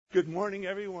Good morning,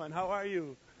 everyone. How are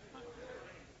you?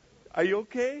 Are you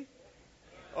okay?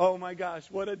 Oh my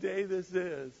gosh, what a day this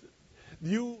is.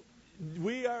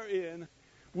 We are in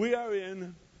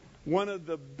one of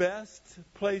the best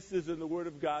places in the Word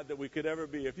of God that we could ever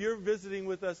be. If you're visiting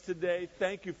with us today,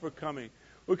 thank you for coming.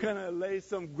 We're going to lay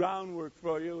some groundwork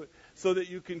for you so that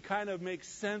you can kind of make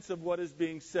sense of what is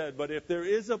being said. But if there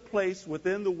is a place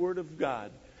within the Word of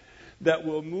God that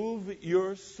will move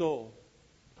your soul,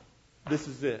 this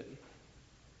is it.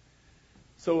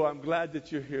 So I'm glad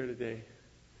that you're here today,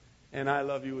 and I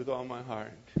love you with all my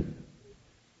heart.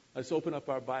 Let's open up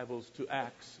our Bibles to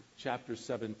Acts chapter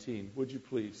 17, would you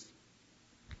please?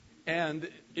 And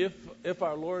if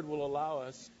our Lord will allow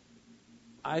us,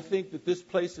 I think that this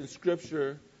place in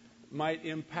Scripture might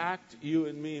impact you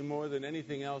and me more than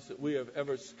anything else that we have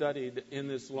ever studied in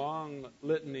this long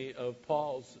litany of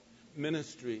Paul's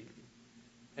ministry,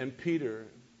 and Peter,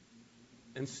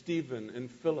 and Stephen, and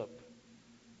Philip.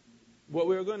 What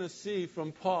we're going to see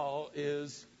from Paul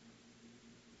is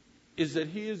that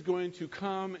he is going to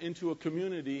come into a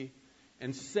community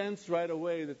and sense right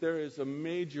away that there is a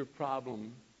major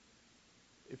problem.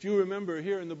 If you remember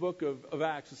here in the book of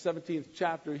Acts, the 17th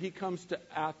chapter, he comes to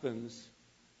Athens.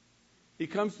 He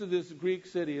comes to this Greek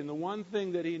city, and the one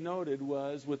thing that he noted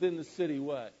was within the city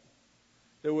what?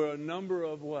 There were a number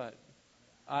of what?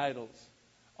 Idols.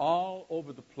 All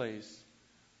over the place.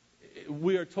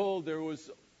 We are told there was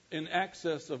in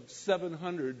excess of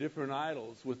 700 different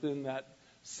idols within that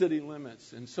city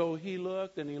limits. And so he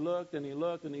looked and he looked and he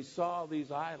looked and he saw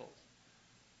these idols.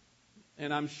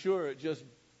 And I'm sure it just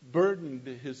burdened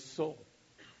his soul.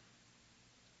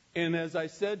 And as I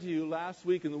said to you last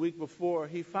week and the week before,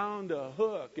 he found a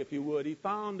hook, if you would. He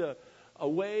found a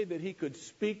way that he could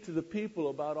speak to the people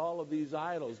about all of these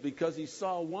idols, because he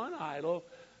saw one idol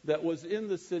that was in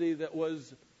the city that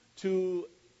was to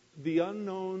the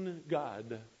unknown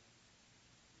God.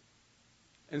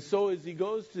 And so as he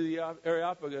goes to the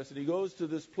Areopagus and he goes to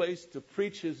this place to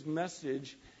preach his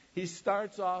message, he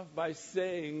starts off by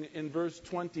saying in verse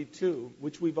 22,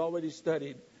 which we've already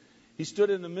studied, he stood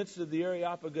in the midst of the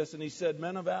Areopagus and he said,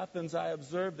 "Men of Athens, I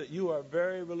observe that you are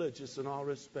very religious in all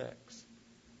respects."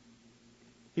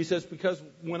 He says, "Because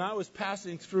when I was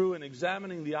passing through and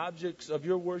examining the objects of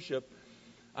your worship,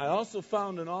 I also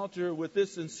found an altar with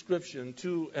this inscription,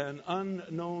 to an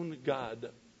unknown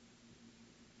God."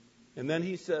 And then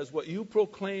he says, "What you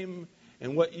proclaim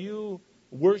and what you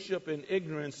worship in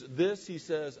ignorance, this," he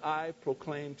says, "I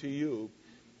proclaim to you."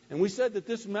 And we said that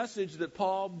this message that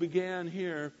Paul began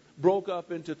here broke up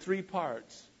into three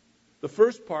parts. The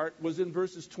first part was in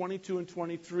verses 22 and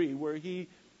 23, where he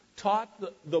taught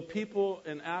the people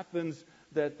in Athens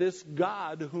that this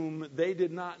God whom they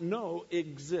did not know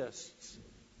exists.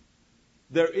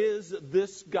 There is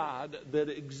this God that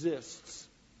exists.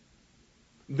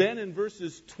 Then in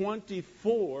verses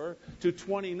 24 to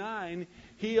 29,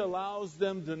 he allows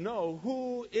them to know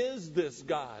who is this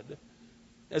God.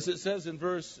 As it says in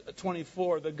verse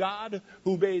 24, the God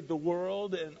who made the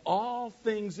world and all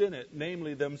things in it,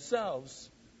 namely themselves.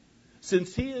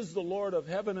 Since he is the Lord of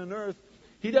heaven and earth,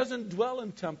 he doesn't dwell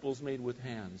in temples made with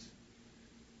hands.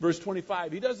 Verse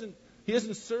 25, he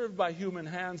isn't served by human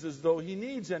hands as though he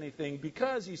needs anything,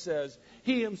 because, he says,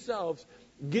 he himself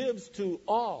gives to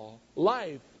all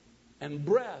life and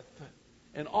breath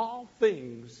and all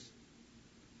things.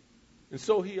 And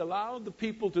so he allowed the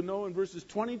people to know in verses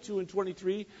 22 and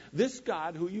 23, this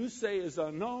God who you say is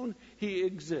unknown, he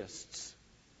exists.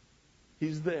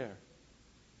 He's there.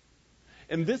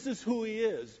 And this is who he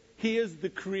is. He is the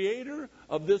creator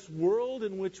of this world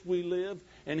in which we live,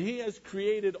 and he has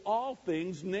created all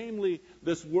things, namely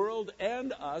this world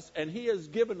and us, and he has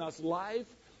given us life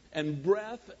and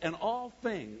breath and all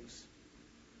things.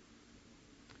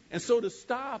 And so to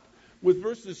stop with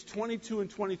verses 22 and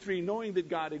 23, knowing that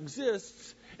God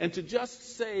exists, and to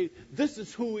just say this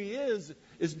is who he is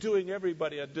doing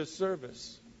everybody a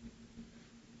disservice.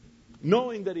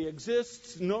 Knowing that he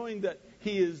exists, knowing that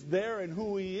he is there and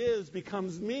who he is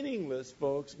becomes meaningless,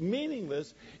 folks.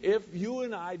 Meaningless if you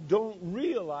and I don't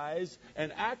realize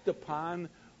and act upon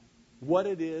what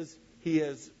it is he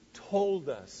has told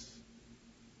us.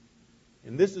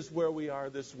 And this is where we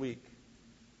are this week.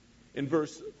 In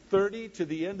verse 30 to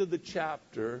the end of the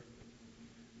chapter,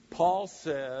 Paul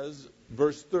says,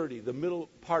 verse 30, the middle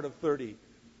part of 30,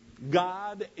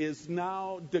 God is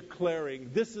now declaring,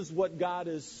 this is what God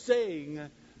is saying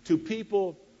to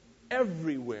people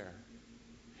everywhere.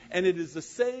 And it is the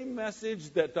same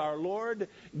message that our Lord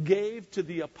gave to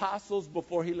the apostles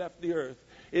before he left the earth.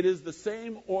 It is the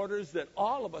same orders that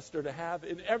all of us are to have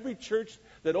in every church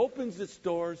that opens its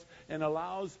doors and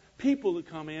allows people to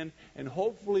come in and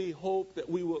hopefully hope that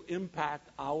we will impact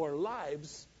our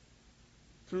lives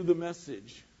through the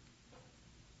message.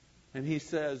 And he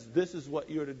says, this is what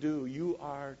you're to do. You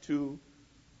are to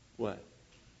what?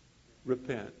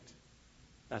 Repent.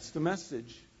 That's the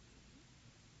message.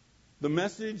 The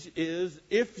message is,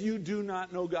 if you do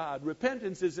not know God,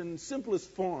 repentance is in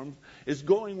simplest form, is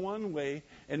going one way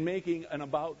and making an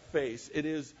about face. It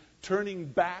is turning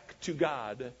back to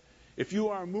God. If you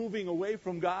are moving away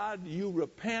from God, you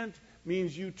repent,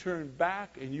 means you turn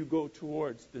back and you go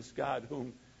towards this God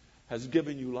whom has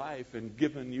given you life and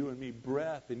given you and me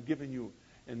breath and given you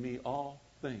and me all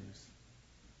things.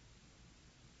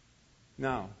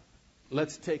 Now,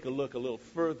 let's take a look a little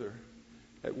further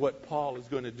at what Paul is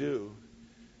going to do.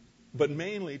 But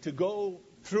mainly to go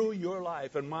through your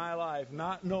life and my life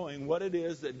not knowing what it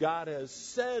is that God has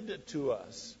said to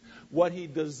us, what He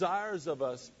desires of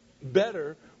us,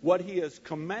 better, what He has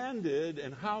commanded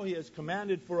and how He has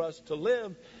commanded for us to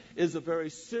live, is a very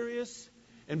serious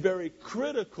and very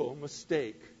critical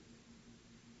mistake.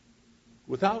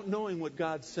 Without knowing what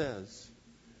God says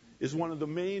is one of the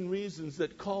main reasons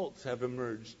that cults have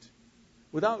emerged.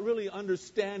 Without really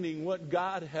understanding what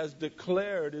God has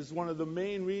declared is one of the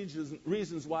main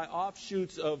reasons why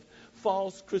offshoots of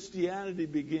false Christianity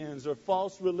begins or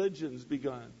false religions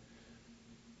begun.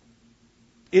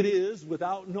 It is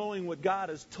without knowing what God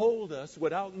has told us,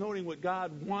 without knowing what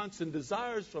God wants and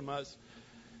desires from us,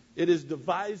 it is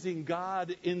devising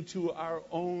God into our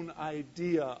own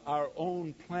idea, our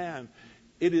own plan.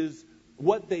 It is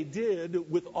what they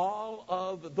did with all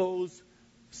of those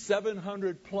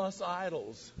 700 plus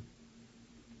idols.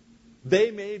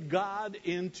 They made God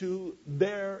into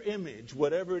their image,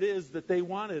 whatever it is that they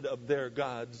wanted of their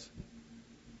gods.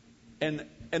 And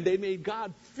they made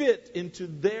God fit into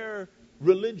their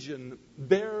religion,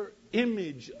 their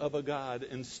image of a God,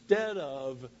 instead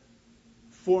of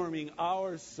forming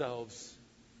ourselves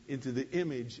into the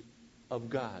image of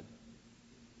God.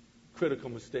 Critical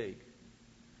mistake.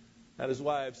 That is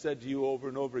why I've said to you over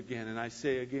and over again, and I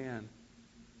say again,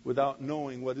 without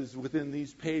knowing what is within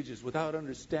these pages, without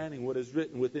understanding what is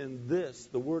written within this,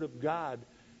 the Word of God,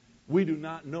 we do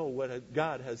not know what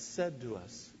God has said to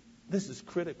us. This is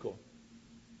critical.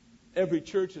 Every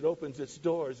church that opens its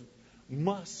doors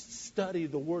must study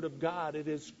the Word of God. It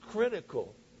is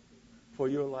critical for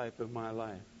your life and my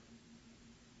life.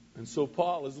 And so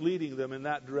Paul is leading them in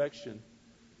that direction.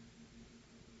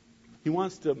 He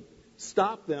wants to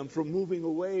stop them from moving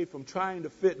away from trying to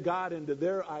fit God into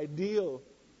their ideal,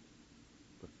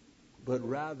 but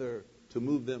rather to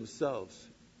move themselves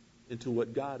into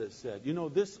what God has said. You know,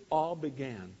 this all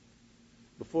began,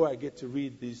 before I get to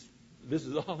read these, this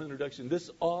is all introduction, this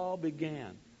all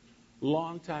began a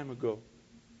long time ago.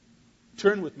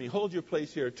 Turn with me, hold your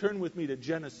place here, turn with me to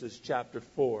Genesis chapter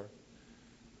 4.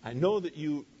 I know that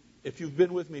you, if you've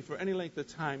been with me for any length of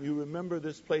time, you remember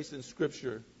this place in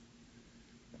Scripture,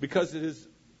 because it is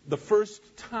the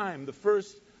first time, the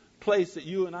first place that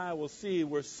you and I will see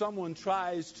where someone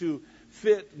tries to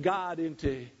fit God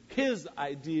into his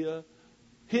idea,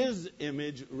 his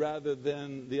image, rather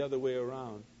than the other way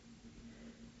around.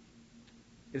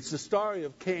 It's the story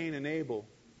of Cain and Abel.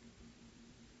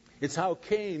 It's how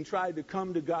Cain tried to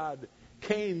come to God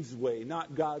Cain's way,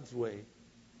 not God's way.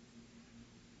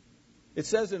 It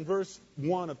says in verse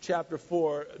 1 of chapter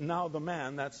 4, now the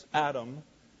man, that's Adam,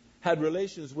 had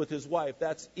relations with his wife,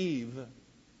 that's Eve.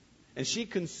 And she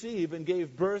conceived and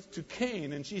gave birth to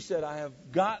Cain. And she said, I have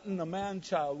gotten a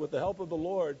man-child with the help of the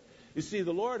Lord. You see,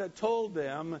 the Lord had told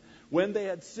them when they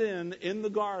had sinned in the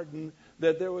garden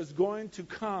that there was going to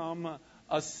come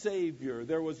a Savior.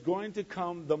 There was going to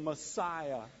come the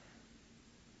Messiah.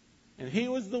 And He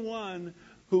was the one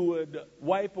who would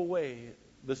wipe away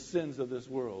the sins of this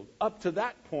world. Up to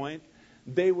that point,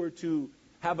 they were to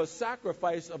have a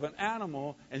sacrifice of an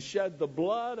animal and shed the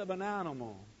blood of an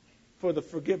animal for the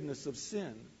forgiveness of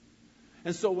sin.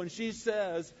 And so when she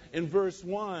says in verse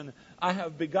 1, I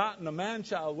have begotten a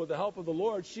man-child with the help of the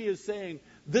Lord, she is saying,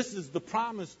 this is the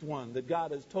promised one that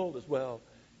God has told us. Well,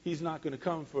 He's not going to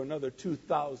come for another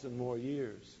 2,000 more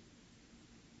years.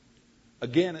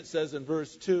 Again, it says in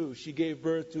verse 2, she gave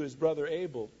birth to his brother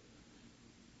Abel.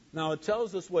 Now, it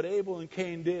tells us what Abel and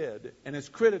Cain did, and it's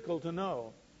critical to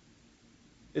know.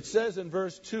 It says in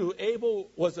verse 2, Abel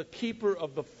was a keeper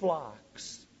of the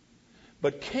flocks,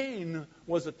 but Cain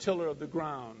was a tiller of the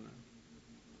ground.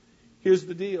 Here's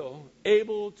the deal.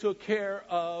 Abel took care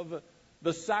of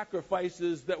the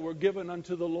sacrifices that were given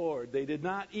unto the Lord. They did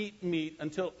not eat meat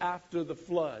until after the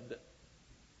flood.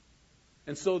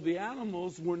 And so the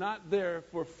animals were not there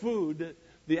for food.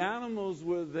 The animals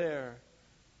were there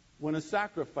when a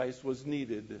sacrifice was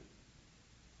needed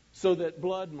so that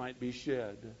blood might be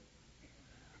shed.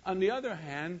 On the other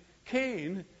hand,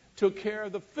 Cain took care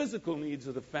of the physical needs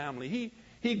of the family.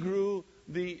 He grew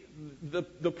the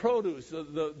produce,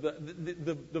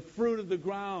 the fruit of the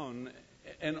ground,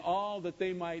 and all that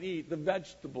they might eat, the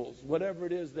vegetables, whatever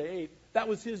it is they ate. That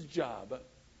was his job.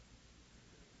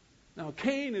 Now,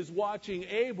 Cain is watching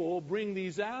Abel bring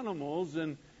these animals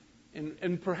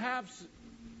and perhaps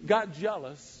got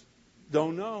jealous.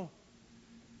 Don't know.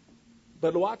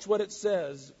 But watch what it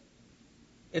says.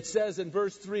 It says in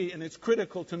verse 3, and it's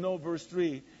critical to know verse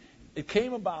 3, it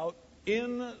came about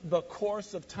in the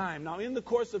course of time. Now, in the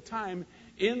course of time,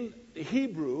 in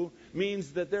Hebrew,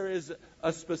 means that there is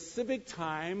a specific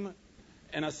time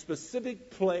and a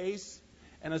specific place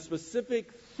and a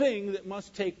specific thing that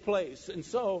must take place. And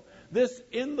so, this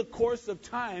in the course of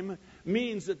time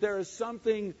means that there is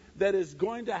something that is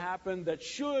going to happen that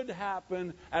should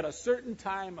happen at a certain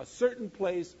time, a certain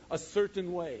place, a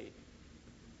certain way.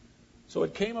 So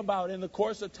it came about in the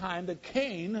course of time that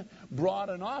Cain brought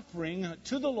an offering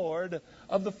to the Lord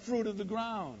of the fruit of the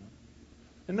ground.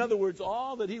 In other words,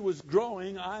 all that he was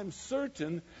growing, I'm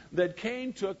certain that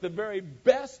Cain took the very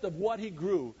best of what he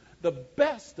grew, the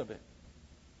best of it,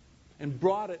 and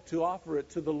brought it to offer it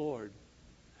to the Lord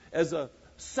as a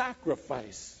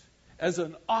sacrifice, as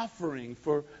an offering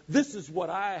for, this is what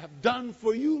I have done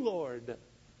for you, Lord.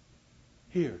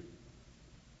 Here.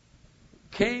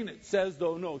 Cain, it says,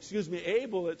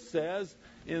 Abel, it says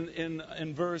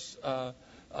in verse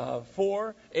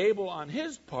 4, Abel on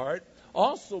his part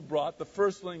also brought the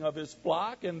firstling of his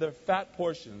flock and their fat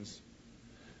portions.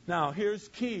 Now, here's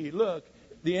key. Look,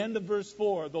 the end of verse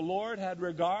 4, the Lord had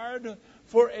regard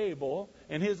for Abel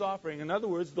and his offering. In other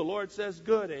words, the Lord says,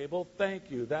 good, Abel, thank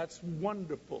you. That's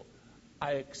wonderful.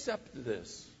 I accept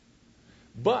this.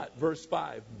 But, verse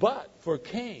 5, but for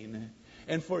Cain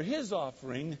and for his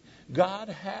offering, God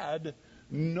had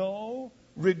no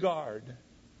regard.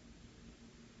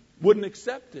 Wouldn't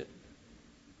accept it.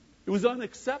 It was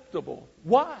unacceptable.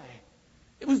 Why?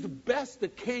 It was the best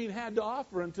that Cain had to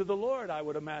offer unto the Lord, I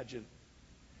would imagine.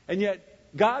 And yet,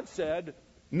 God said,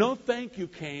 no thank you,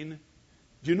 Cain.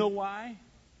 Do you know why?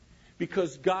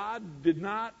 Because God did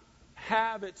not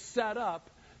have it set up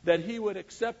that he would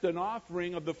accept an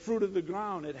offering of the fruit of the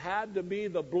ground. It had to be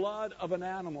the blood of an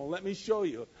animal. Let me show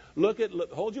you.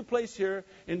 Hold your place here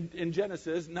in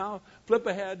Genesis. Now flip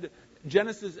ahead.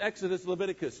 Genesis, Exodus,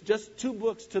 Leviticus. Just 2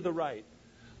 books to the right.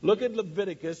 Look at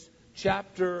Leviticus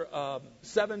chapter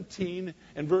 17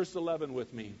 and verse 11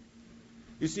 with me.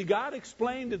 You see, God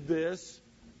explained this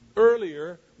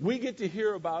earlier. We get to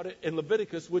hear about it in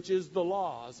Leviticus, which is the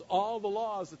laws. All the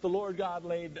laws that the Lord God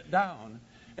laid down.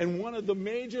 And one of the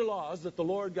major laws that the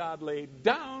Lord God laid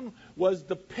down was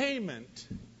the payment,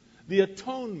 the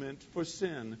atonement for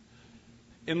sin.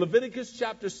 In Leviticus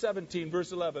chapter 17,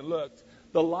 verse 11, look,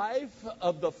 the life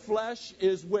of the flesh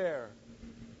is where?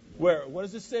 Where? What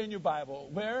does it say in your Bible?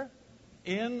 Where?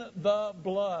 In the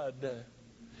blood.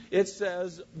 It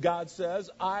says, God says,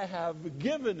 I have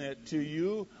given it to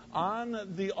you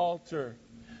on the altar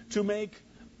to make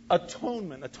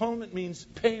atonement. Atonement means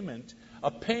payment. A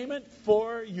payment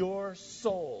for your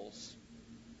souls.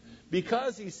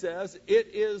 Because, he says,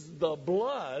 it is the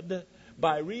blood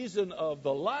by reason of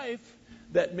the life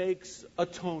that makes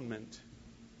atonement.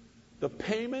 The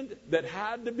payment that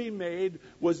had to be made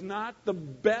was not the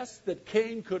best that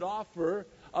Cain could offer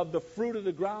of the fruit of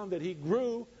the ground that he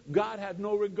grew. God had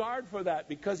no regard for that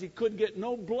because he could get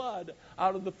no blood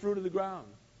out of the fruit of the ground.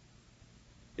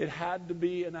 It had to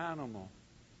be an animal.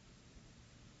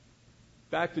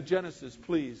 Back to Genesis,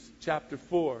 please, chapter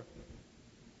 4.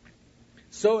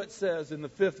 So it says in the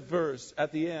 5th verse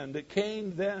at the end, that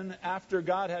Cain then, after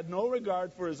God had no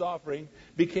regard for his offering,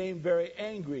 became very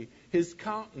angry. His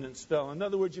countenance fell. In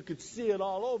other words, you could see it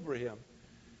all over him.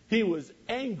 He was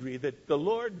angry that the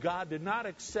Lord God did not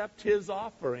accept his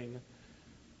offering.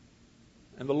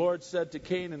 And the Lord said to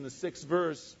Cain in the 6th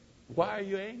verse, why are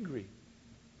you angry?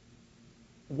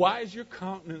 Why is your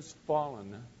countenance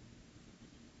fallen?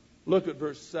 Look at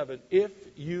verse 7. If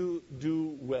you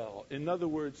do well. In other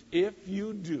words, if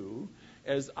you do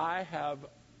as I have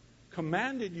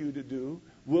commanded you to do,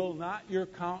 will not your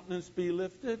countenance be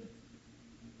lifted?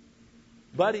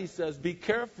 But he says, be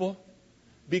careful.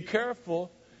 Be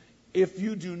careful. If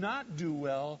you do not do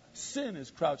well, sin is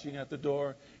crouching at the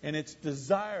door, and its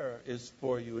desire is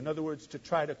for you. In other words, to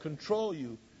try to control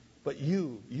you. But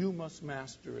you must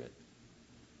master it.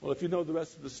 Well, if you know the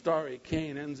rest of the story,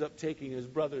 Cain ends up taking his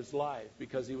brother's life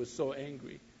because he was so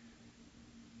angry.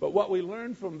 But what we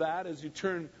learn from that as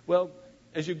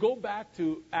you go back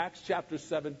to Acts chapter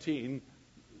 17,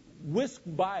 whisk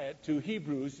by it to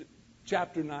Hebrews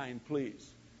chapter 9, please.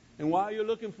 And while you're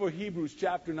looking for Hebrews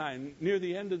chapter 9, near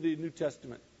the end of the New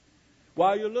Testament,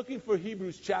 while you're looking for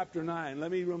Hebrews chapter 9,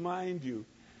 let me remind you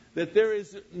that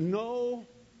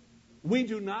we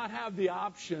do not have the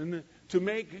option to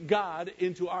make God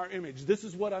into our image. This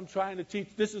is what I'm trying to teach.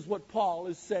 This is what Paul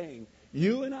is saying.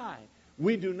 You and I,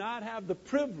 we do not have the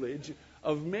privilege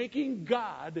of making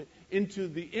God into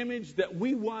the image that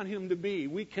we want him to be.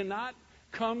 We cannot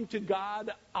come to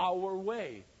God our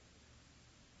way.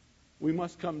 We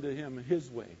must come to him his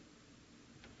way.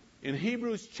 In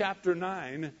Hebrews chapter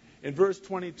 9, in verse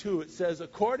 22, it says,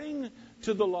 according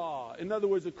to the law, in other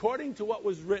words, according to what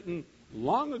was written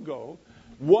long ago,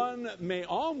 one may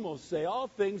almost say all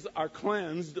things are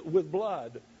cleansed with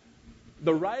blood.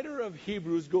 The writer of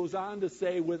Hebrews goes on to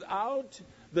say, without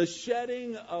the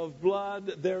shedding of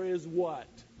blood, there is what?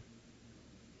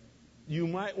 You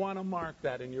might want to mark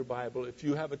that in your Bible. If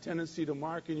you have a tendency to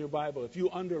mark in your Bible, if you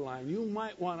underline, you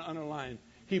might want to underline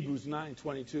Hebrews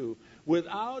 9:22.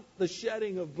 Without the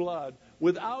shedding of blood,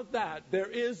 without that, there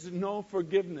is no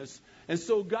forgiveness. And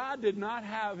so God did not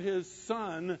have his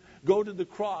Son go to the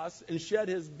cross and shed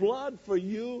his blood for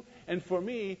you and for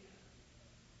me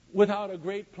without a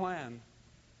great plan.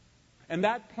 And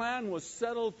that plan was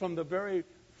settled from the very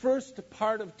first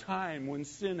part of time when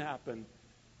sin happened.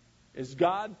 As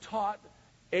God taught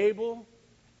Abel,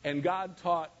 and God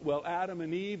taught, Adam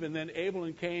and Eve, and then Abel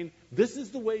and Cain, this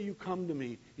is the way you come to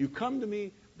me. You come to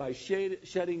me by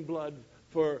shedding blood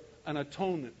for an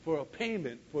atonement, for a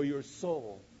payment for your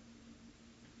soul.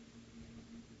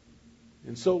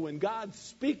 And so when God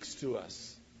speaks to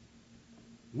us,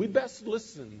 we best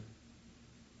listen.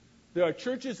 There are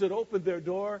churches that open their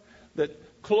door,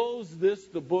 that close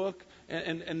the book,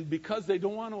 and because they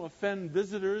don't want to offend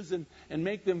visitors and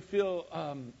make them feel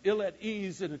ill at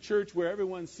ease in a church where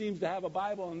everyone seems to have a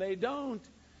Bible and they don't.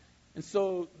 And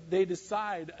so they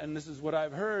decide, and this is what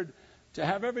I've heard, to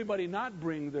have everybody not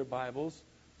bring their Bibles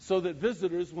so that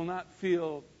visitors will not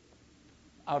feel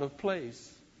out of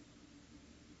place.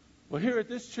 Well, here at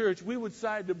this church, we would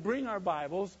decide to bring our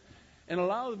Bibles and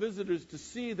allow the visitors to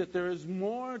see that there is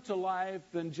more to life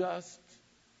than just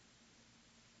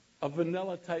a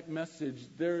vanilla type message.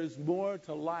 There is more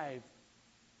to life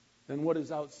than what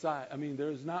is outside.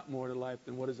 There is not more to life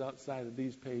than what is outside of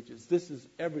these pages. This is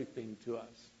everything to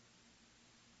us.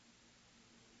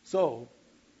 So,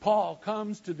 Paul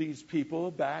comes to these people,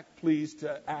 back please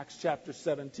to Acts chapter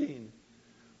 17.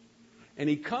 And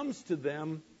he comes to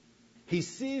them, he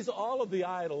sees all of the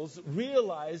idols,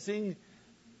 realizing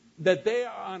that they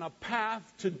are on a path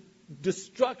to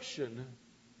destruction.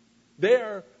 They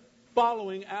are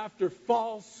following after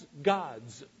false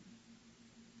gods.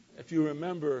 If you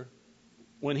remember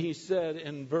when he said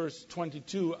in verse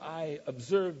 22, I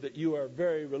observed that you are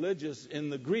very religious. In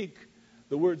the Greek,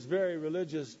 the words very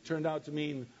religious turned out to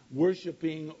mean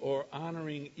worshiping or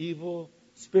honoring evil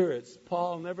spirits.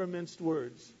 Paul never minced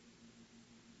words.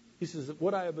 He says,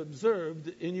 what I have observed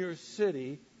in your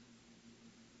city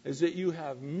is that you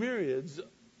have myriads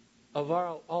of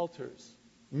our altars,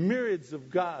 myriads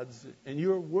of gods, and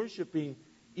you're worshiping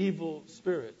evil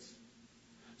spirits.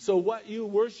 So what you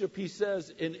worship, he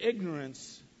says, in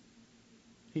ignorance,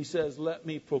 he says, let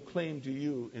me proclaim to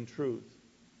you in truth.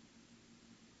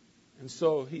 And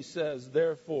so he says,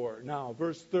 therefore, now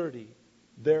verse 30,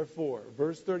 therefore.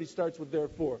 Verse 30 starts with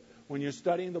therefore. When you're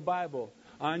studying the Bible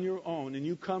on your own and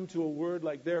you come to a word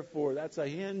like therefore, that's a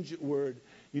hinge word.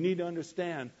 You need to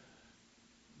understand,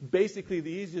 basically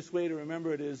the easiest way to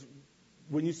remember it is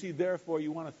when you see therefore,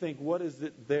 you want to think, what is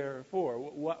it there for?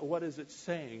 What is it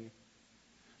saying?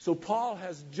 So Paul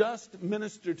has just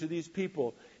ministered to these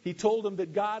people. He told them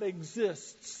that God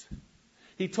exists.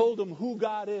 He told them who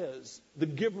God is, the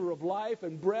giver of life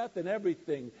and breath and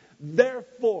everything.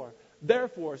 Therefore,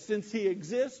 since he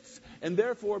exists, and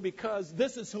therefore because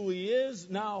this is who he is,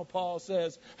 now Paul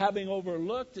says, having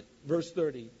overlooked, verse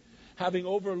 30, having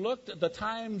overlooked the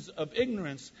times of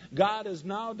ignorance, God is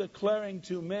now declaring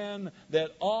to men that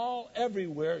all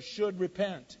everywhere should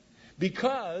repent,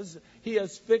 because he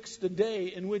has fixed a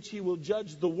day in which he will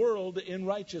judge the world in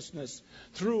righteousness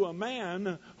through a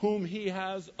man whom he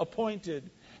has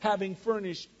appointed, having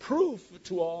furnished proof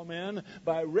to all men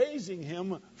by raising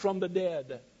him from the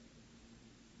dead.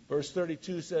 Verse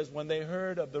 32 says, when they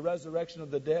heard of the resurrection of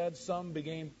the dead, some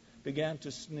began to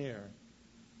sneer.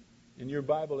 In your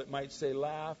Bible it might say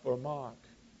laugh or mock.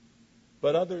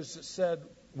 But others said,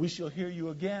 we shall hear you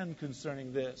again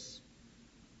concerning this.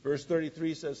 Verse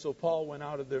 33 says, so Paul went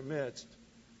out of their midst.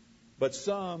 But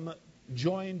some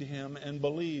joined him and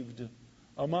believed,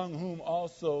 among whom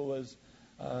also was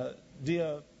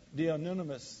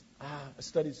Dionymus. I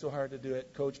studied so hard to do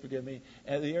it. Coach, forgive me.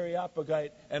 And the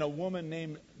Areopagite, and a woman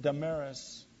named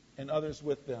Damaris, and others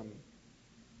with them.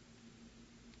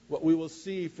 What we will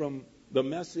see from the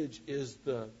message is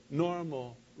the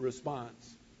normal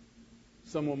response.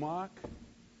 Some will mock.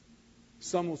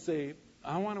 Some will say,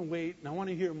 I want to wait and I want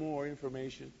to hear more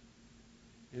information.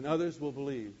 And others will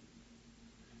believe.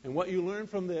 And what you learn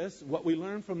from this, what we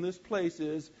learn from this place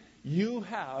is you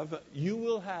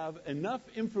will have enough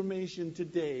information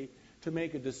today to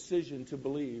make a decision to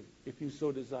believe if you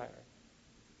so desire.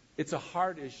 It's a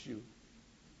heart issue.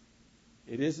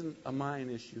 It isn't a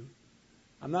mind issue.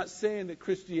 I'm not saying that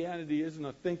Christianity isn't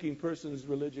a thinking person's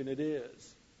religion. It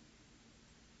is.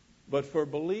 But for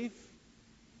belief,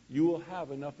 you will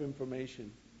have enough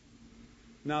information.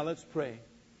 Now let's pray.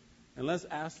 And let's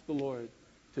ask the Lord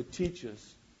to teach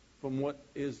us from what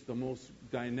is the most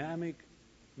dynamic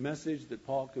message that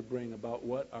Paul could bring about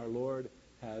what our Lord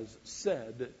has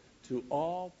said to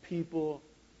all people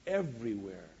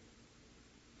everywhere.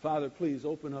 Father, please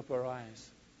open up our eyes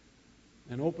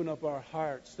and open up our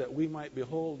hearts that we might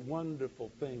behold wonderful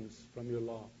things from your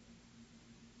law.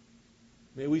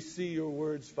 May we see your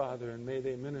words, Father, and may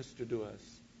they minister to us.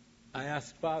 I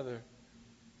ask, Father,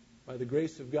 by the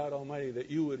grace of God Almighty, that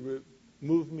you would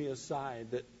move me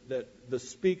aside, that the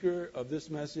speaker of this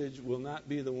message will not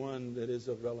be the one that is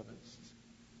of relevance.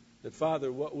 That,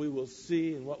 Father, what we will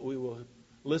see and what we will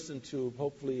listen to,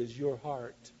 hopefully, is your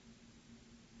heart.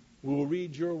 We will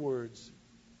read your words.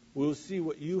 We will see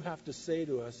what you have to say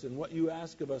to us and what you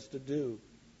ask of us to do.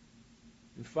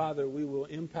 And, Father, we will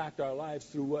impact our lives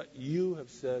through what you have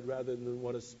said rather than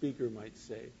what a speaker might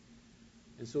say.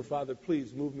 And so, Father,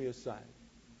 please move me aside.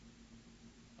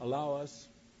 Allow us,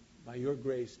 by your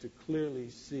grace, to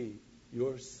clearly see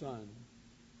your Son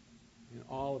in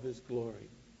all of his glory.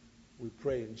 We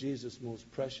pray in Jesus'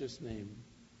 most precious name.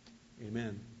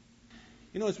 Amen.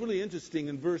 You know, it's really interesting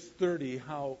in verse 30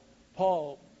 how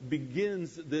Paul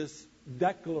begins this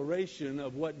declaration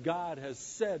of what God has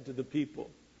said to the people.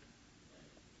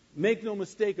 Make no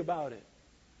mistake about it,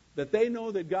 that they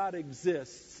know that God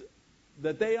exists,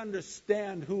 that they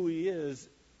understand who he is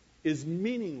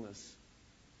meaningless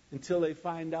until they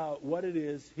find out what it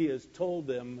is he has told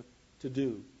them to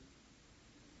do.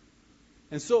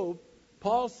 And so,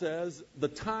 Paul says, the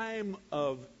time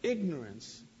of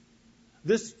ignorance,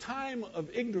 this time of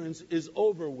ignorance is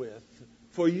over with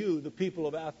for you, the people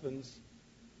of Athens.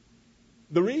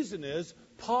 The reason is,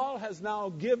 Paul has now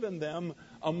given them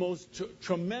a most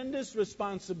tremendous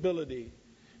responsibility,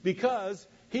 because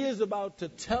he is about to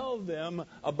tell them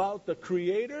about the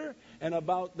Creator and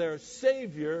about their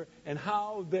Savior and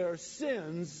how their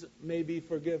sins may be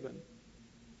forgiven.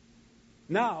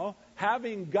 Now,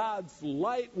 having God's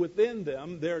light within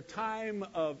them, their time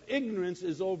of ignorance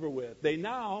is over with. They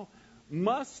now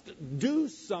must do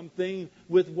something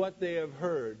with what they have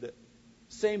heard.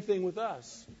 Same thing with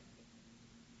us.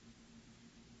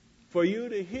 For you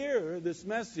to hear this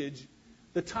message,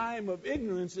 the time of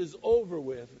ignorance is over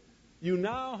with. You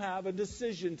now have a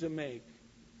decision to make.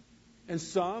 And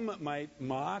some might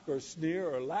mock or sneer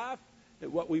or laugh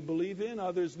at what we believe in.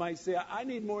 Others might say, I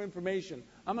need more information.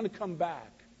 I'm going to come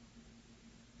back.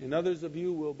 And others of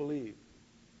you will believe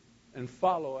and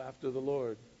follow after the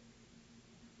Lord.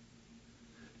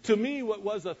 To me, what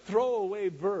was a throwaway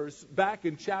verse back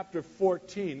in chapter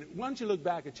 14. Why don't you look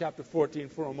back at chapter 14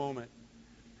 for a moment?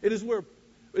 It is where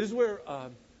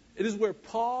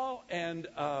Paul and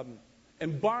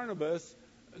Barnabas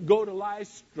go to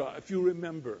Lystra, if you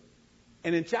remember.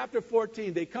 And in chapter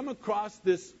 14, they come across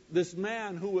this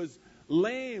man who was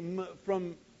lame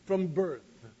from birth.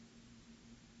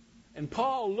 And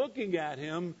Paul, looking at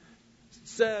him,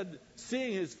 said,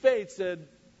 seeing his fate, said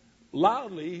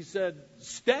loudly, he said,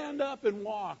 stand up and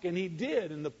walk. And he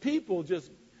did. And the people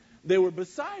they were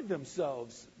beside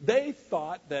themselves. They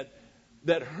thought that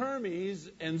Hermes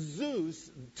and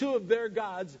Zeus, two of their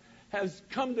gods, has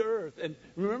come to earth. And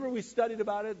remember we studied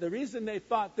about it? The reason they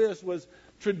thought this was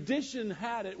tradition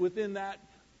had it within that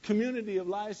community of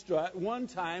Lystra. At one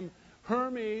time,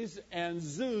 Hermes and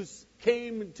Zeus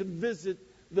came to visit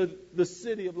the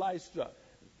city of Lystra.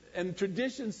 And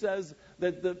tradition says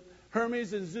that the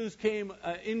Hermes and Zeus came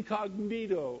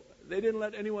incognito. They didn't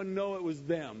let anyone know it was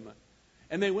them.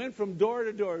 And they went from door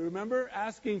to door, remember,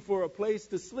 asking for a place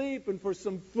to sleep and for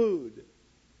some food.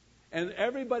 And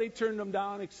everybody turned them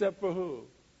down except for who?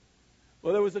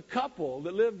 Well, there was a couple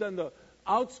that lived on the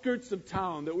outskirts of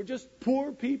town that were just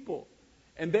poor people.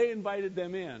 And they invited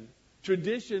them in.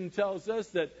 Tradition tells us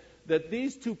that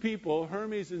these two people,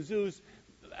 Hermes and Zeus,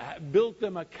 built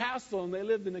them a castle, and they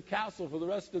lived in a castle for the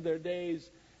rest of their days.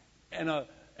 And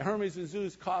Hermes and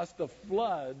Zeus caused a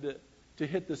flood to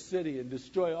hit the city and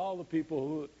destroy all the people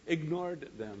who ignored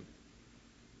them.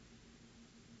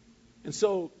 And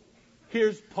so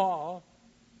here's Paul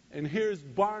and here's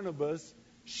Barnabas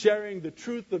sharing the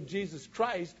truth of Jesus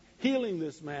Christ, healing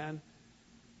this man.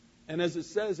 And as it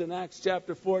says in Acts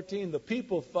chapter 14, the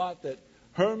people thought that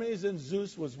Hermes and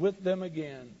Zeus was with them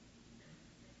again.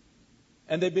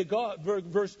 And they began,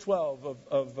 verse 12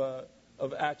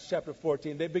 of Acts chapter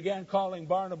 14, they began calling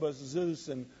Barnabas Zeus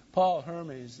and Paul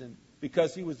Hermes, and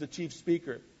because he was the chief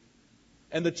speaker.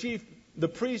 And the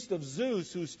priest of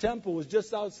Zeus, whose temple was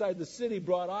just outside the city,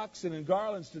 brought oxen and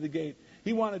garlands to the gate.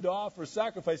 He wanted to offer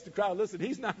sacrifice to the crowd. Listen,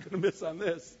 he's not going to miss on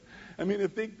this. I mean,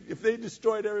 if they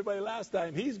destroyed everybody last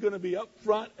time, he's going to be up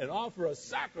front and offer a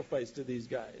sacrifice to these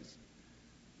guys.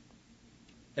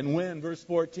 And when, verse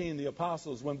 14, the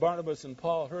apostles, when Barnabas and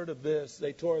Paul heard of this,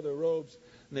 they tore their robes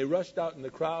and they rushed out in the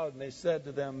crowd and they said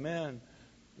to them, "Men,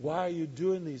 why are you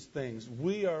doing these things?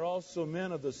 We are also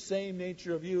men of the same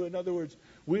nature of you." In other words,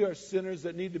 we are sinners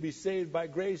that need to be saved by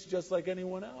grace just like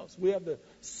anyone else. We have the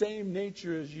same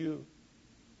nature as you.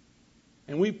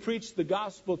 And we preach the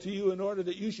gospel to you in order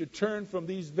that you should turn from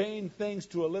these vain things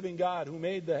to a living God who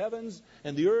made the heavens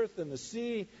and the earth and the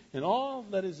sea and all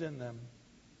that is in them.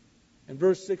 And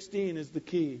verse 16 is the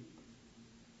key.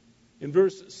 In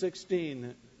verse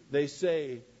 16, they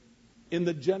say, "In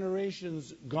the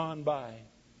generations gone by,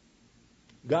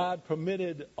 God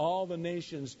permitted all the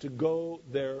nations to go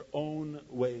their own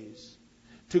ways."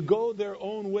 To go their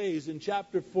own ways. In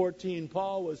chapter 14,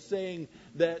 Paul was saying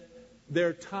that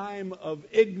their time of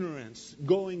ignorance,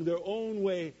 going their own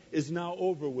way, is now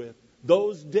over with.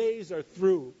 Those days are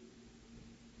through.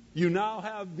 You now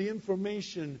have the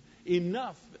information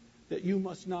enough that you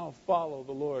must now follow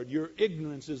the Lord. Your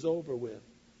ignorance is over with.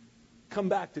 Come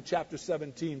back to chapter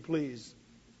 17, please.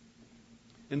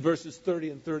 In verses 30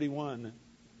 and 31.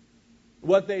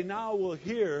 What they now will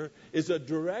hear is a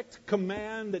direct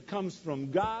command that comes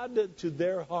from God to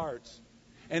their hearts.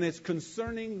 And it's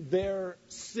concerning their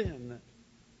sin,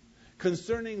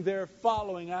 concerning their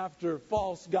following after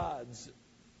false gods.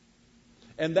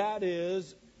 And that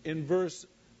is, in verse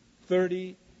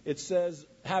 30, it says,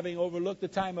 having overlooked the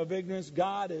time of ignorance,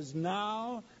 God is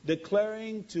now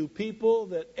declaring to people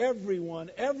that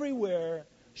everyone, everywhere,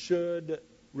 should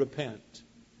repent.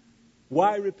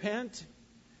 Why repent?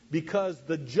 Because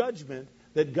the judgment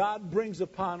that God brings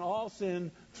upon all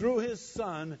sin through His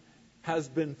Son has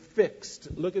been fixed.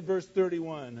 Look at verse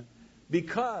 31.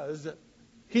 Because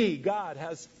He, God,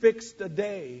 has fixed a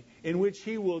day in which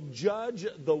He will judge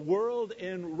the world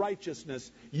in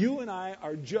righteousness. You and I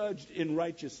are judged in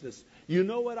righteousness. You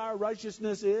know what our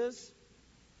righteousness is?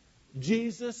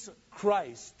 Jesus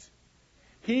Christ.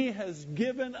 He has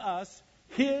given us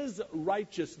His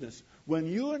righteousness. When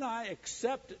you and I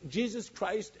accept Jesus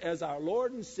Christ as our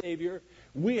Lord and Savior,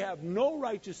 we have no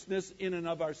righteousness in and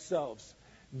of ourselves.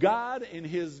 God, in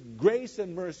His grace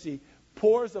and mercy,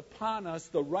 pours upon us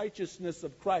the righteousness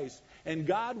of Christ. And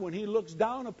God, when He looks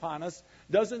down upon us,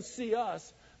 doesn't see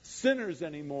us sinners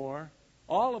anymore.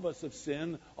 All of us have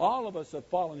sinned. All of us have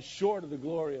fallen short of the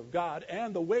glory of God.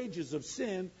 And the wages of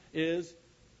sin is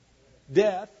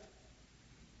death.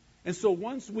 And so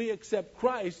once we accept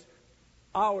Christ,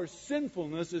 our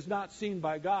sinfulness is not seen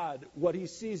by God. What He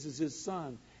sees is His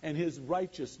Son and His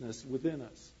righteousness within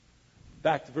us.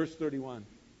 Back to verse 31.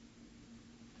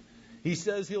 He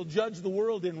says He'll judge the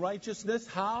world in righteousness.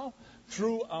 How?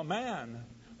 Through a man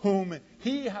whom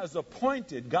He has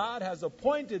appointed. God has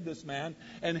appointed this man,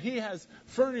 and He has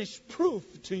furnished proof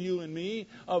to you and me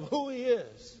of who He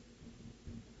is.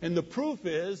 And the proof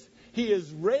is He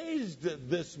has raised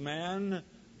this man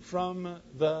from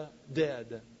the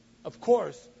dead. Of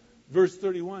course, verse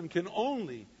 31 can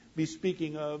only be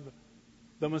speaking of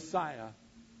the Messiah.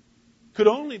 Could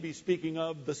only be speaking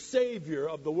of the Savior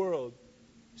of the world.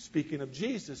 Speaking of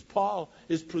Jesus, Paul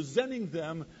is presenting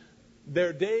them.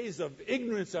 Their days of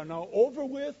ignorance are now over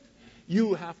with.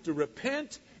 You have to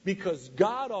repent because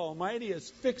God Almighty has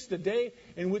fixed a day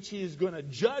in which He is going to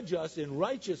judge us in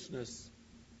righteousness.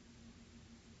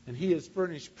 And He has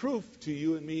furnished proof to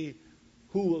you and me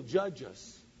who will judge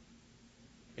us.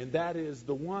 And that is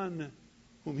the one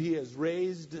whom He has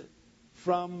raised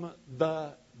from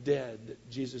the dead,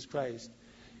 Jesus Christ.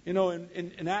 You know,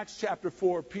 in Acts chapter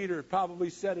 4, Peter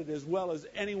probably said it as well as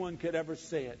anyone could ever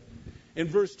say it. In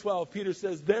verse 12, Peter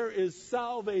says, "There is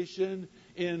salvation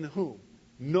in whom?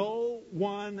 No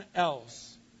one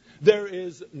else. There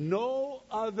is no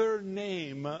other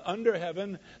name under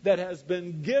heaven that has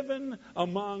been given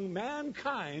among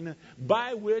mankind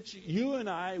by which you and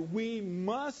I, we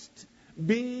must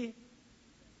be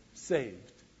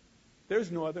saved.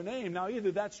 There's no other name. Now,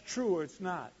 either that's true or it's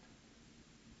not.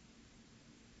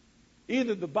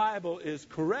 Either the Bible is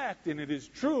correct and it is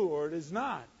true, or it is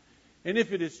not. And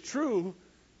if it is true,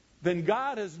 then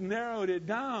God has narrowed it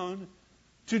down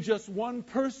to just one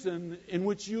person in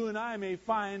which you and I may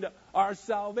find our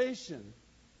salvation.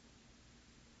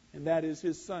 And that is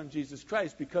His Son, Jesus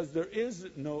Christ, because there is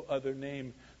no other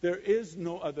name. There is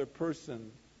no other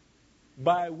person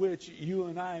by which you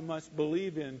and I must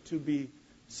believe in to be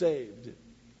saved.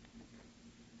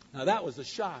 Now that was a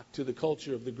shock to the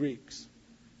culture of the Greeks.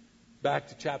 Back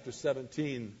to chapter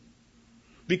 17.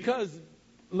 Because,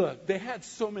 look, they had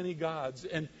so many gods,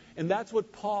 and that's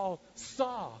what Paul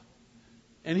saw.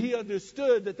 And he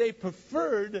understood that they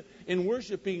preferred in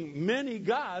worshiping many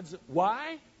gods.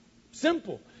 Why?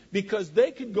 Simple. Because they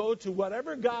could go to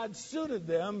whatever god suited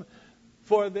them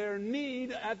for their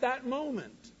need at that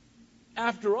moment.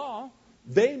 After all,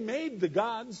 they made the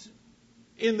gods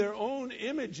in their own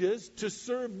images to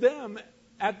serve them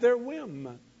at their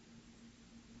whim.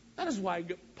 That is why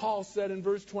Paul said in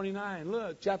verse 29,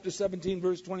 look, chapter 17,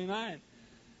 verse 29,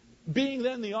 being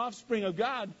then the offspring of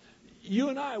God, you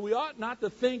and I, we ought not to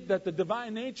think that the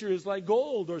divine nature is like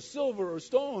gold or silver or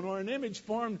stone or an image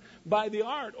formed by the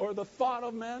art or the thought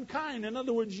of mankind. In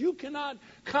other words, you cannot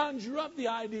conjure up the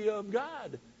idea of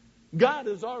God. God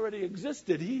has already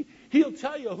existed. He'll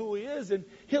tell you who He is, and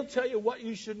He'll tell you what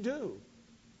you should do.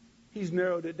 He's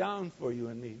narrowed it down for you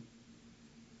and me.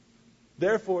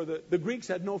 Therefore, the Greeks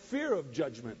had no fear of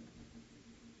judgment,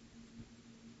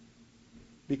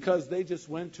 because they just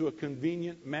went to a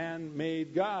convenient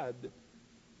man-made God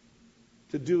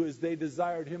to do as they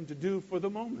desired Him to do for the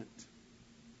moment.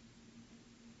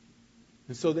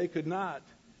 And so they could not,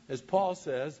 as Paul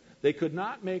says, they could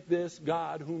not make this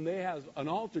God whom they have an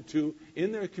altar to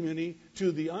in their community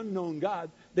to the unknown God.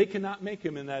 They cannot make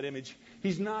Him in that image.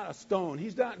 He's not a stone.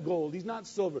 He's not gold. He's not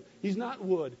silver. He's not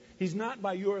wood. He's not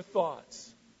by your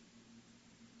thoughts.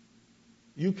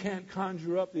 You can't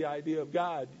conjure up the idea of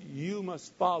God. You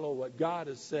must follow what God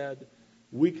has said.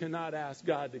 We cannot ask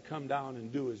God to come down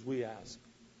and do as we ask.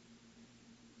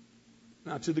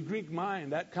 Now, to the Greek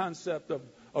mind, that concept of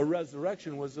a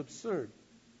resurrection was absurd.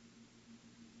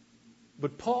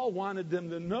 But Paul wanted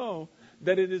them to know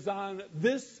that it is on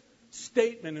this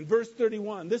statement in verse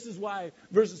 31. This is why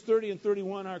verses 30 and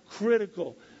 31 are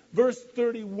critical. Verse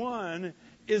 31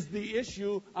 is the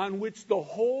issue on which the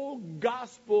whole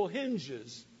gospel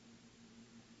hinges.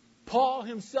 Paul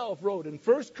himself wrote in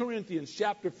 1 Corinthians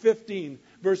chapter 15,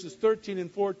 verses 13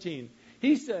 and 14.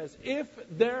 He says, if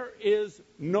there is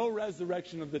no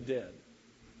resurrection of the dead,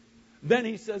 then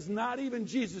he says, not even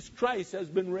Jesus Christ has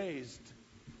been raised.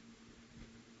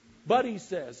 But he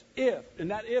says, if,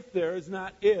 and that if there is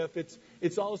not if,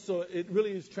 it's also, it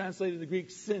really is translated in the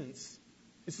Greek since.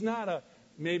 It's not a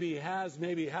maybe he has,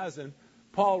 maybe he hasn't.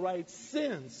 Paul writes,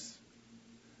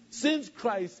 since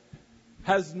Christ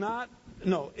has not,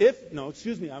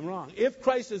 if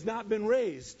Christ has not been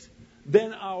raised,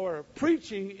 then our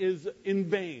preaching is in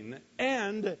vain,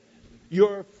 and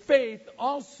your faith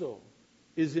also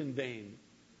is in vain.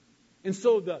 And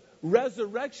so the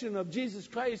resurrection of Jesus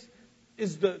Christ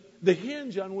is the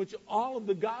hinge on which all of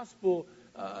the gospel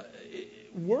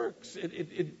works.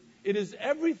 It is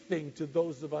everything to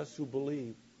those of us who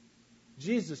believe.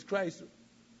 Jesus Christ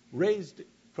raised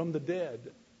from the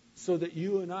dead so that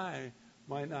you and I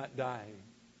might not die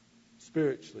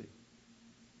spiritually.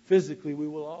 Physically, we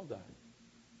will all die.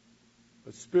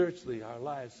 But spiritually, our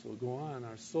lives will go on.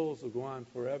 Our souls will go on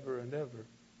forever and ever.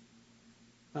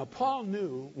 Now, Paul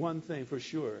knew one thing for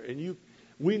sure, and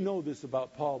we know this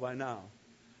about Paul by now.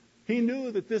 He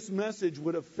knew that this message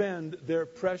would offend their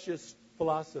precious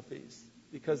philosophies,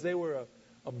 because they were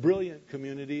a brilliant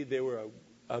community. They were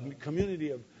a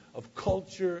community of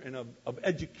culture and of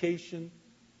education.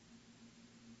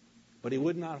 But he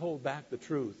would not hold back the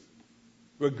truth,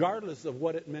 regardless of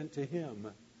what it meant to him.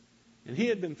 And he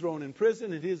had been thrown in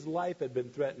prison, and his life had been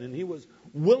threatened. And he was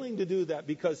willing to do that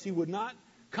because he would not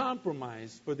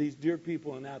compromise for these dear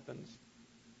people in Athens.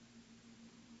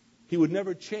 He would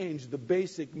never change the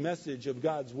basic message of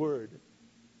God's Word.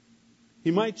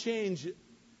 He might change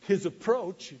his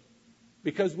approach,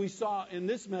 because we saw in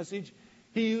this message,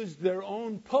 he used their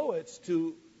own poets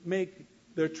to make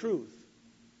their truth.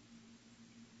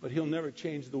 But he'll never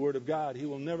change the Word of God. He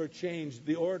will never change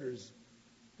the orders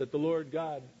that the Lord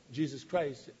God, Jesus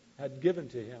Christ, had given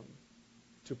to him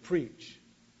to preach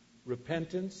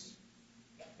repentance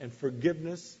and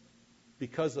forgiveness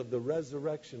because of the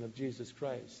resurrection of Jesus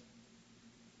Christ.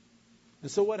 And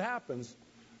so what happens?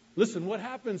 Listen, what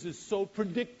happens is so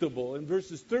predictable in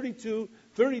verses 32,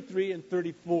 33, and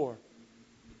 34.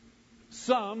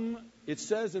 Some, it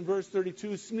says in verse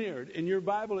 32, sneered. In your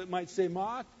Bible, it might say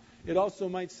mocked. It also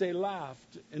might say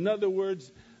laughed. In other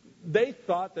words, they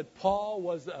thought that Paul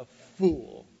was a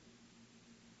fool.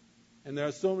 And there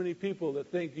are so many people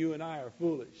that think you and I are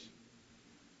foolish.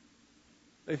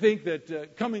 They think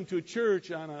that coming to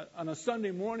church on a Sunday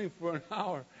morning for an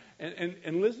hour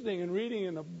and listening and reading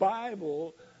in the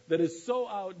Bible that is so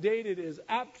outdated is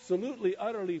absolutely,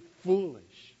 utterly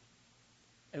foolish.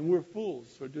 And we're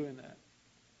fools for doing that.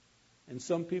 And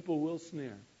some people will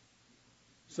sneer.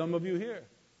 Some of you here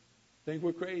think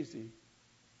we're crazy.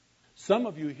 Some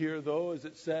of you here, though, as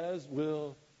it says,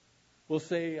 will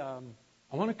say, I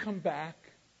want to come back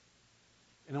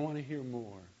and I want to hear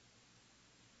more.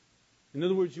 In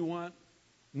other words, you want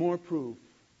more proof,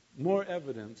 more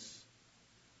evidence.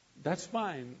 That's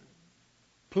fine.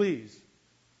 Please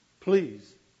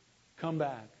come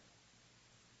back.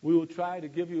 We will try to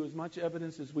give you as much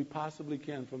evidence as we possibly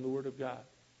can from the Word of God.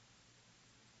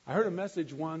 I heard a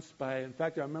message once in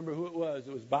fact, I remember who it was.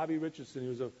 It was Bobby Richardson. He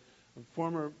was a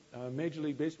former Major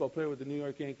League Baseball player with the New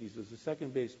York Yankees. He was a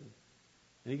second baseman.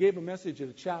 And he gave a message at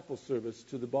a chapel service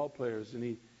to the ball players.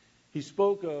 And he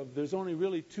spoke of there's only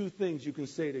really two things you can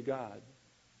say to God.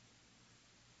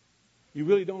 You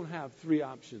really don't have three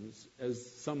options,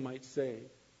 as some might say.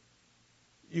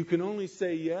 You can only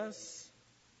say yes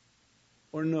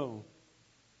or no.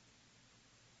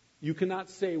 You cannot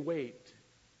say wait.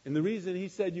 And the reason he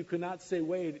said you cannot say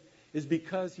wait is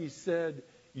because he said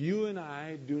you and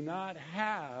I do not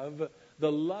have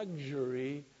the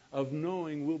luxury of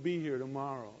knowing we'll be here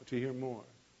tomorrow to hear more.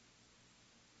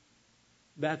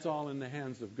 That's all in the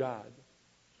hands of God.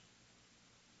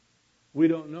 We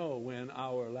don't know when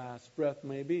our last breath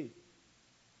may be.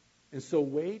 And so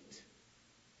wait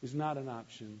is not an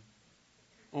option.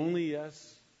 Only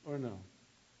yes or no.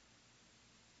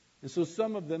 And so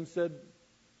some of them said,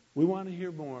 we want to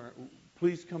hear more.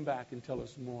 Please come back and tell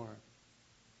us more.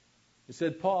 It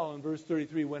said Paul in verse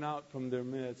 33 went out from their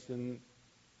midst. And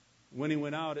when he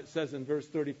went out, it says in verse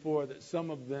 34 that some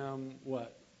of them,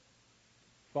 what?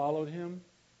 Followed him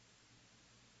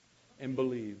and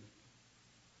believed.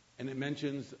 And it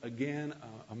mentions again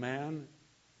a man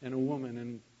and a woman.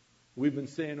 And we've been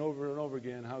saying over and over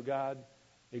again how God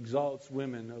exalts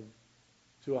women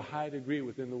to a high degree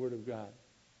within the Word of God.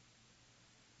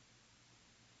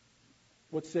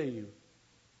 What say you?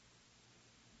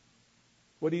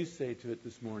 What do you say to it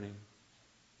this morning?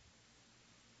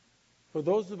 For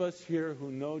those of us here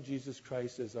who know Jesus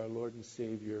Christ as our Lord and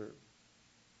Savior,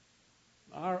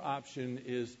 our option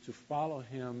is to follow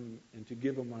Him and to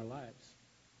give Him our lives.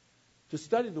 To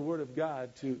study the Word of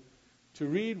God, to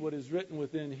read what is written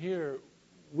within here,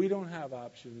 we don't have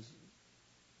options.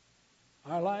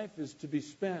 Our life is to be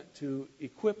spent to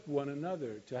equip one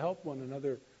another, to help one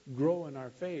another grow in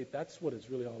our faith. That's what it's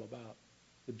really all about.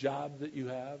 The job that you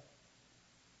have,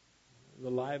 the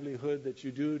livelihood that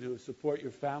you do to support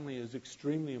your family is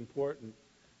extremely important.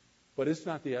 But it's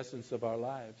not the essence of our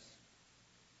lives.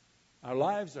 Our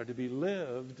lives are to be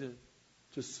lived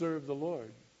to serve the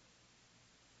Lord.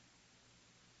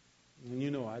 And you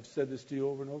know, I've said this to you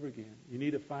over and over again. You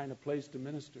need to find a place to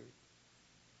minister.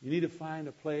 You need to find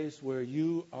a place where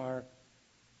you are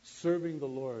serving the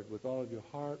Lord with all of your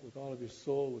heart, with all of your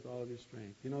soul, with all of your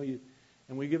strength. You know,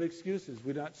 and we give excuses.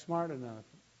 We're not smart enough.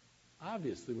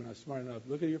 Obviously, we're not smart enough.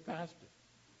 Look at your pastor.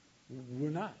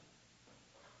 We're not.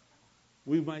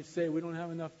 We might say we don't have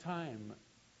enough time.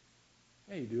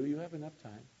 Hey, you do. You have enough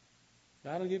time.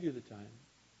 God will give you the time.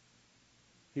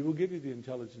 He will give you the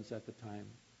intelligence at the time.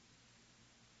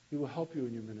 He will help you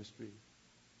in your ministry.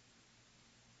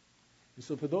 And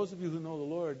so for those of you who know the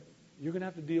Lord, you're going to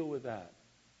have to deal with that.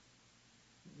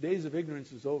 Days of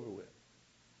ignorance is over with.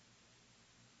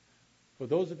 For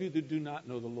those of you that do not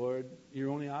know the Lord, your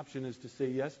only option is to say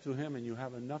yes to Him, and you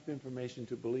have enough information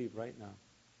to believe right now.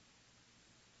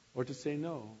 Or to say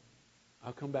no,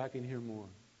 I'll come back and hear more.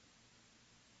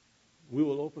 We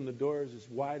will open the doors as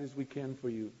wide as we can for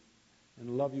you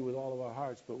and love you with all of our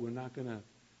hearts, but we're not going to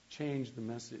change the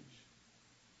message.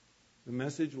 The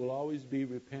message will always be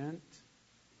repent,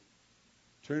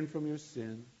 turn from your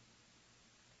sin,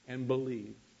 and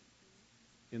believe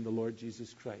in the Lord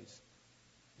Jesus Christ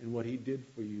and what He did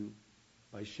for you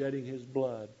by shedding His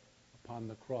blood upon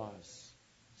the cross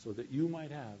so that you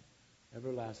might have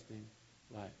everlasting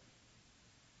life.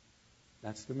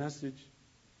 That's the message.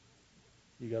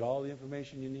 You got all the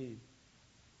information you need.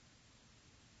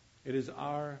 It is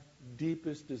our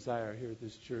deepest desire here at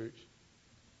this church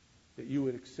that you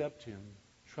would accept him,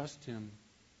 trust him,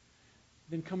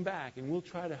 then come back and we'll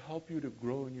try to help you to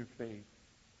grow in your faith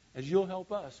as you'll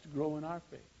help us to grow in our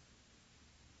faith.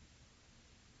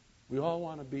 We all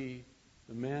want to be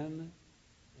the men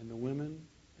and the women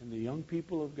and the young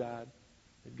people of God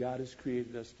that God has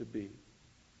created us to be.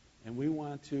 And we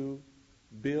want to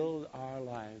build our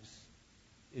lives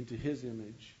into his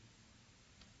image.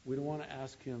 We don't want to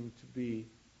ask him to be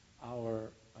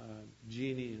our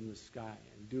genie in the sky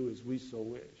and do as we so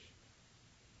wish.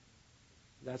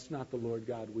 That's not the Lord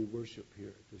God we worship here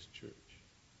at this church.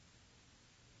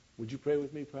 Would you pray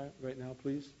with me right now,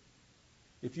 please?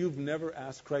 If you've never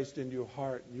asked Christ into your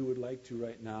heart and you would like to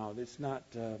right now, it's not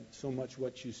so much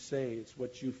what you say, it's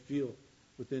what you feel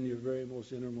within your very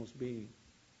most innermost being.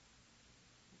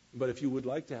 But if you would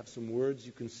like to have some words,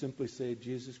 you can simply say,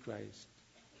 Jesus Christ,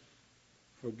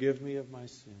 forgive me of my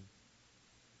sin.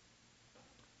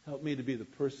 Help me to be the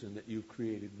person that you've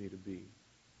created me to be.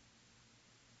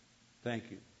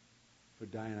 Thank you for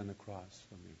dying on the cross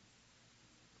for me.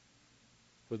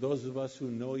 For those of us who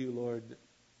know you, Lord,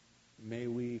 may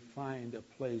we find a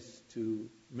place to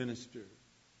minister,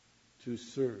 to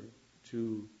serve,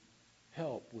 to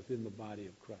help within the body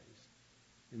of Christ.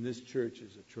 And this church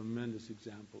is a tremendous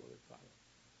example of it, Father.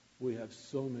 We have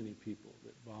so many people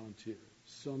that volunteer,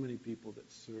 so many people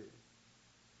that serve.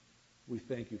 We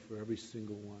thank you for every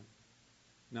single one.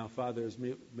 Now, Father,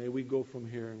 may we go from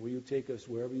here, and will you take us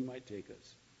wherever you might take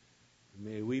us. And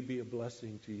may we be a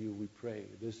blessing to you, we pray,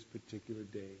 this particular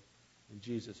day. In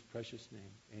Jesus' precious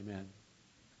name, amen.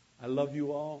 I love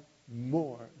you all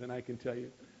more than I can tell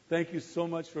you. Thank you so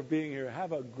much for being here.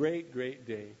 Have a great, great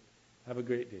day. Have a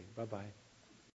great day. Bye-bye.